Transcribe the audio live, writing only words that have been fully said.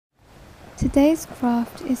Today's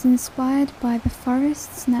craft is inspired by the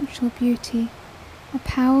forest's natural beauty, a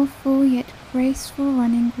powerful yet graceful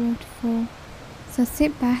running waterfall. So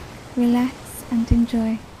sit back, relax and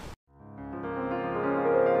enjoy.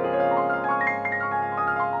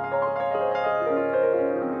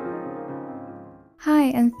 Hi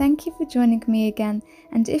and thank you for joining me again,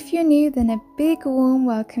 and if you're new then a big warm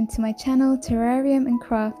welcome to my channel Terrarium and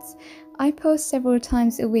Crafts. I post several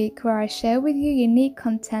times a week where I share with you unique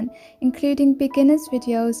content including beginners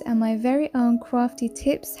videos and my very own crafty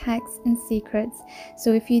tips, hacks and secrets.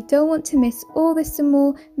 So if you don't want to miss all this and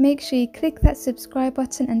more, make sure you click that subscribe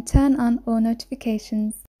button and turn on all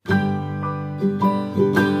notifications.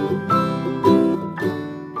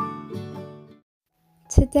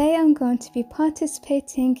 Today I'm going to be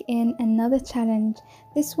participating in another challenge.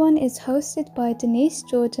 This one is hosted by Denise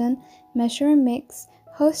Jordan, Measure and Mix,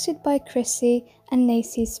 hosted by Krissie and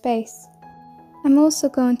Lacee's Space. I'm also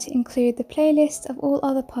going to include the playlist of all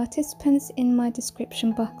other participants in my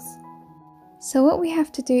description box. So what we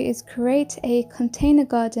have to do is create a container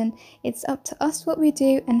garden. It's up to us what we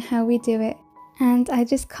do and how we do it. And I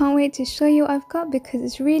just can't wait to show you what I've got because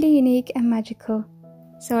it's really unique and magical.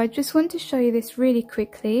 So I just want to show you this really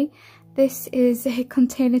quickly. This is a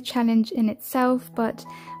container challenge in itself, but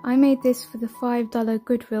I made this for the $5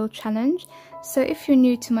 Goodwill challenge. So if you're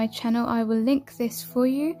new to my channel, I will link this for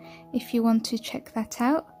you if you want to check that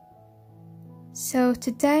out. So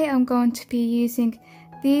today I'm going to be using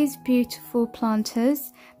these beautiful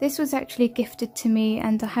planters. This was actually gifted to me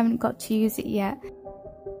and I haven't got to use it yet.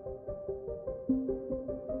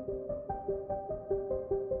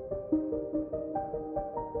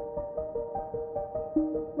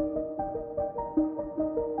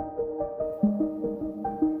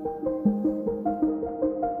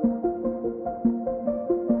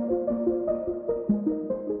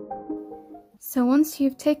 So once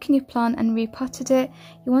you've taken your plant and repotted it,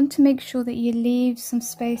 you want to make sure that you leave some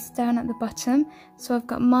space down at the bottom. So I've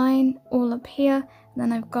got mine all up here, and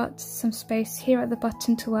then I've got some space here at the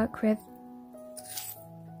bottom to work with.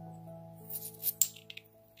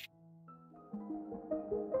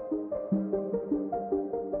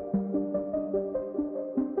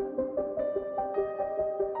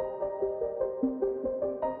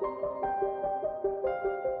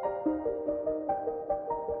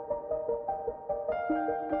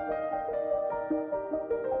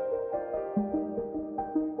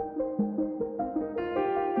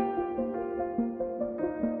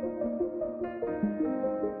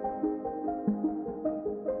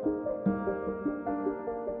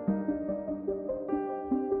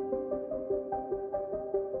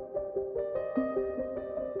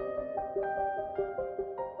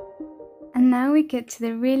 And now we get to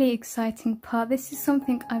the really exciting part. This is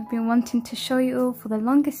something I've been wanting to show you all for the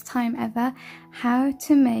longest time ever, how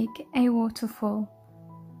to make a waterfall.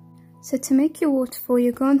 So to make your waterfall,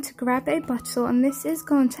 you're going to grab a bottle, and this is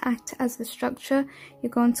going to act as the structure. You're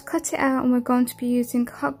going to cut it out and we're going to be using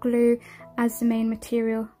hot glue as the main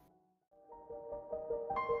material.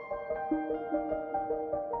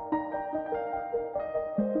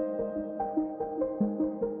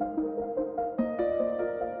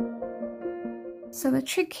 So the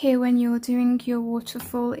trick here when you're doing your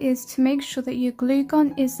waterfall is to make sure that your glue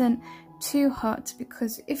gun isn't too hot,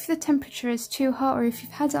 because if the temperature is too hot or if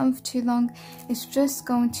you've had it on for too long, it's just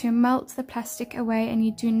going to melt the plastic away, and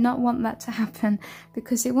you do not want that to happen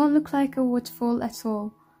because it won't look like a waterfall at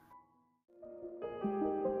all.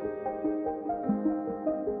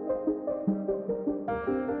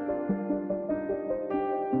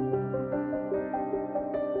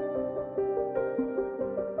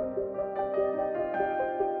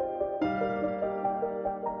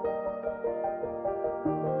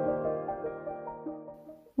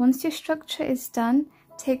 Once your structure is done,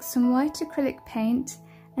 take some white acrylic paint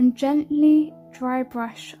and gently dry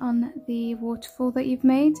brush on the waterfall that you've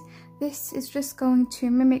made. This is just going to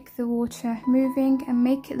mimic the water moving and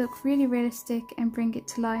make it look really realistic and bring it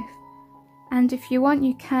to life. And if you want,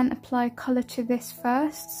 you can apply colour to this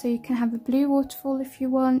first, so you can have a blue waterfall if you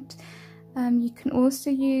want. You can also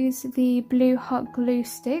use the blue hot glue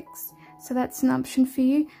sticks, so that's an option for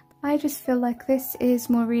you. I just feel like this is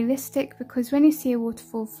more realistic because when you see a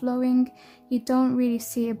waterfall flowing, you don't really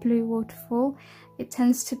see a blue waterfall. It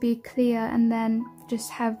tends to be clear and then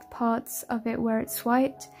just have parts of it where it's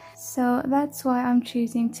white. So that's why I'm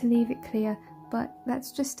choosing to leave it clear, but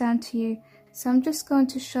that's just down to you. So I'm just going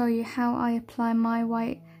to show you how I apply my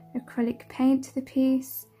white acrylic paint to the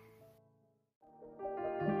piece.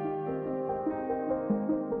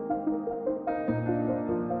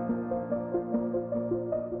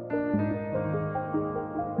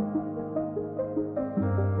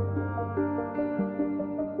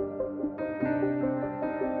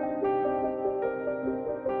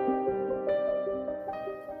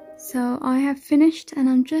 So I have finished and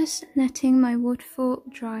I'm just letting my waterfall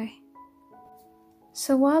dry.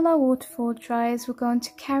 So while our waterfall dries, we're going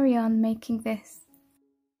to carry on making this.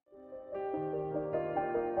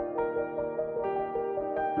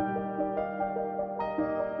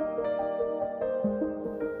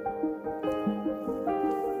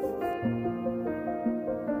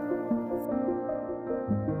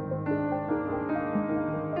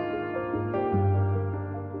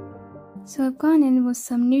 So I've gone in with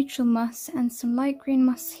some neutral moss and some light green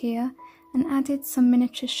moss here and added some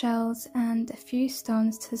miniature shells and a few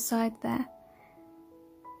stones to the side there.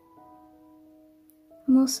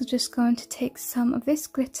 I'm also just going to take some of this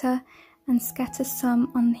glitter and scatter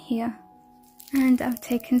some on here. And I've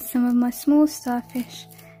taken some of my small starfish,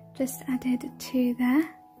 just added 2 there.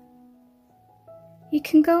 You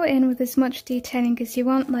can go in with as much detailing as you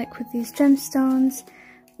want, like with these gemstones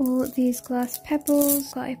or these glass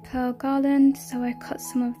pebbles. Got a pearl garland, so I cut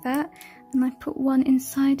some of that and I put one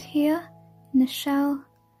inside here in the shell,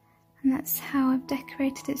 and that's how I've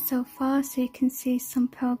decorated it so far. So you can see some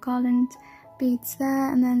pearl garland beads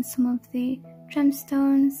there and then some of the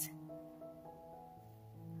gemstones.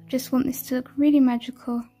 I just want this to look really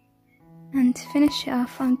magical. And to finish it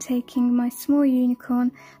off, I'm taking my small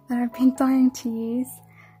unicorn that I've been dying to use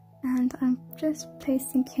and I'm just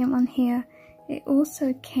placing him on here. It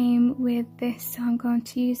also came with this, so I'm going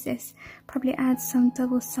to use this, probably add some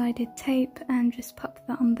double-sided tape and just pop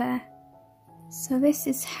that on there. So this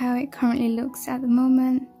is how it currently looks at the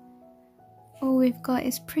moment. All we've got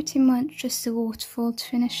is pretty much just the waterfall to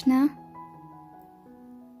finish now.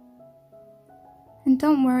 And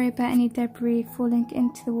don't worry about any debris falling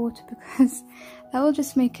into the water because that will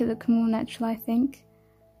just make it look more natural, I think.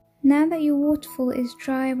 Now that your waterfall is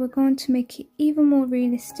dry, we're going to make it even more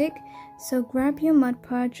realistic. So grab your Mod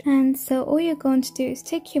Podge, and so all you're going to do is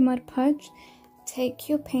take your Mod Podge, take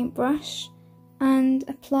your paintbrush and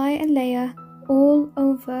apply a layer all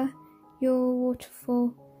over your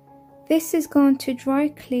waterfall. This is going to dry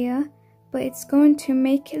clear, but it's going to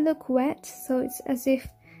make it look wet, so it's as if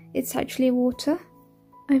it's actually water.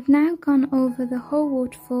 I've now gone over the whole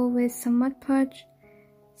waterfall with some Mod Podge.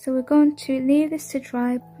 So we're going to leave this to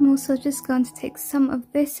dry. I'm also just going to take some of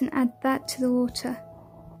this and add that to the water.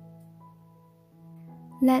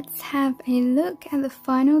 Let's have a look at the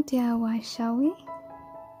final DIY, shall we?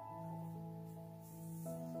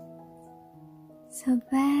 So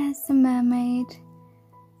there's the mermaid,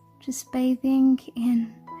 just bathing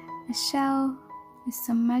in a shell with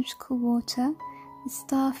some magical water, the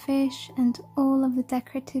starfish and all of the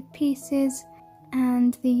decorative pieces,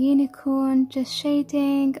 and the unicorn just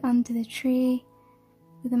shading under the tree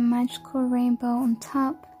with a magical rainbow on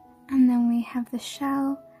top. And then we have the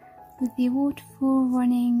shell with the waterfall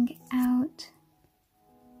running out.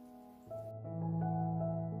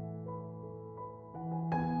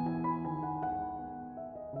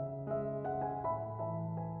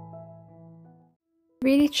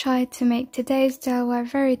 Really tried to make today's DIY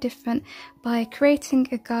very different by creating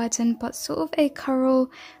a garden, but sort of a coral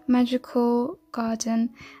magical garden,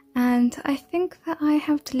 and I think that I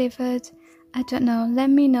have delivered. I don't know, let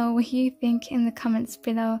me know what you think in the comments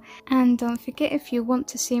below, and don't forget, if you want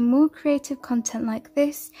to see more creative content like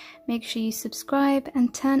this, make sure you subscribe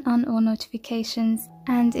and turn on all notifications.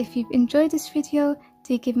 And if you've enjoyed this video,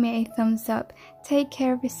 do give me a thumbs up. Take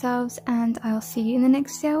care of yourselves and I'll see you in the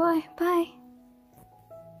next DIY. Bye!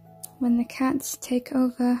 When the cats take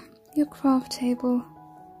over your craft table,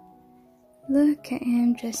 look at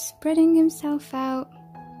him just spreading himself out.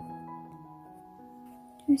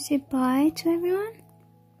 Do you say bye to everyone?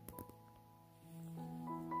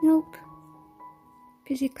 Nope.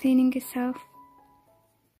 Busy cleaning yourself.